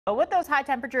But with those high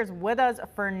temperatures with us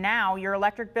for now, your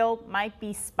electric bill might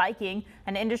be spiking.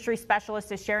 An industry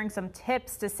specialist is sharing some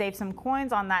tips to save some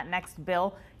coins on that next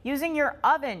bill. Using your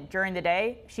oven during the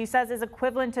day, she says, is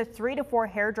equivalent to 3 to 4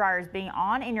 hair dryers being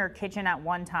on in your kitchen at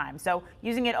one time. So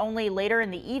using it only later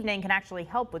in the evening can actually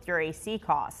help with your AC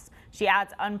costs. She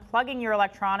adds, unplugging your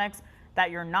electronics that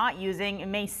you're not using. It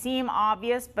may seem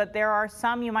obvious, but there are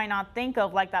some you might not think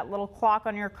of, like that little clock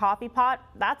on your coffee pot.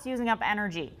 That's using up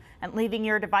energy. And leaving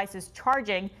your devices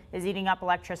charging is eating up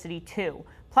electricity too.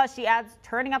 Plus, she adds,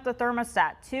 turning up the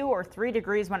thermostat 2 or 3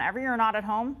 degrees whenever you're not at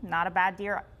home, not a bad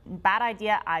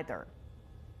idea either.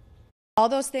 All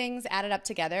those things added up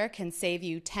together can save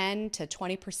you 10 to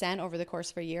 20% over the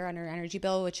course of a year on your energy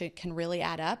bill, which it can really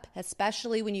add up,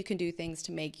 especially when you can do things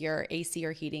to make your AC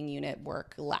or heating unit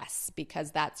work less, because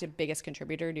that's your biggest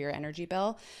contributor to your energy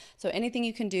bill. So anything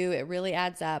you can do, it really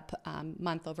adds up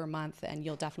month over month, and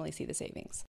you'll definitely see the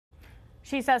savings.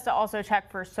 She says to also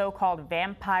check for so-called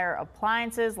vampire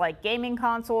appliances like gaming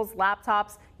consoles,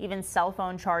 laptops, even cell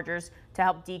phone chargers to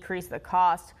help decrease the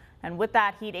cost. And with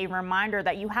that heat, a reminder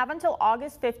that you have until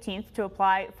August 15th to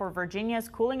apply for Virginia's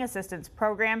Cooling Assistance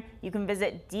Program. You can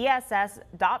visit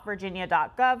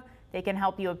dss.virginia.gov. They can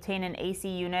help you obtain an AC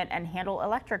unit and handle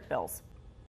electric bills.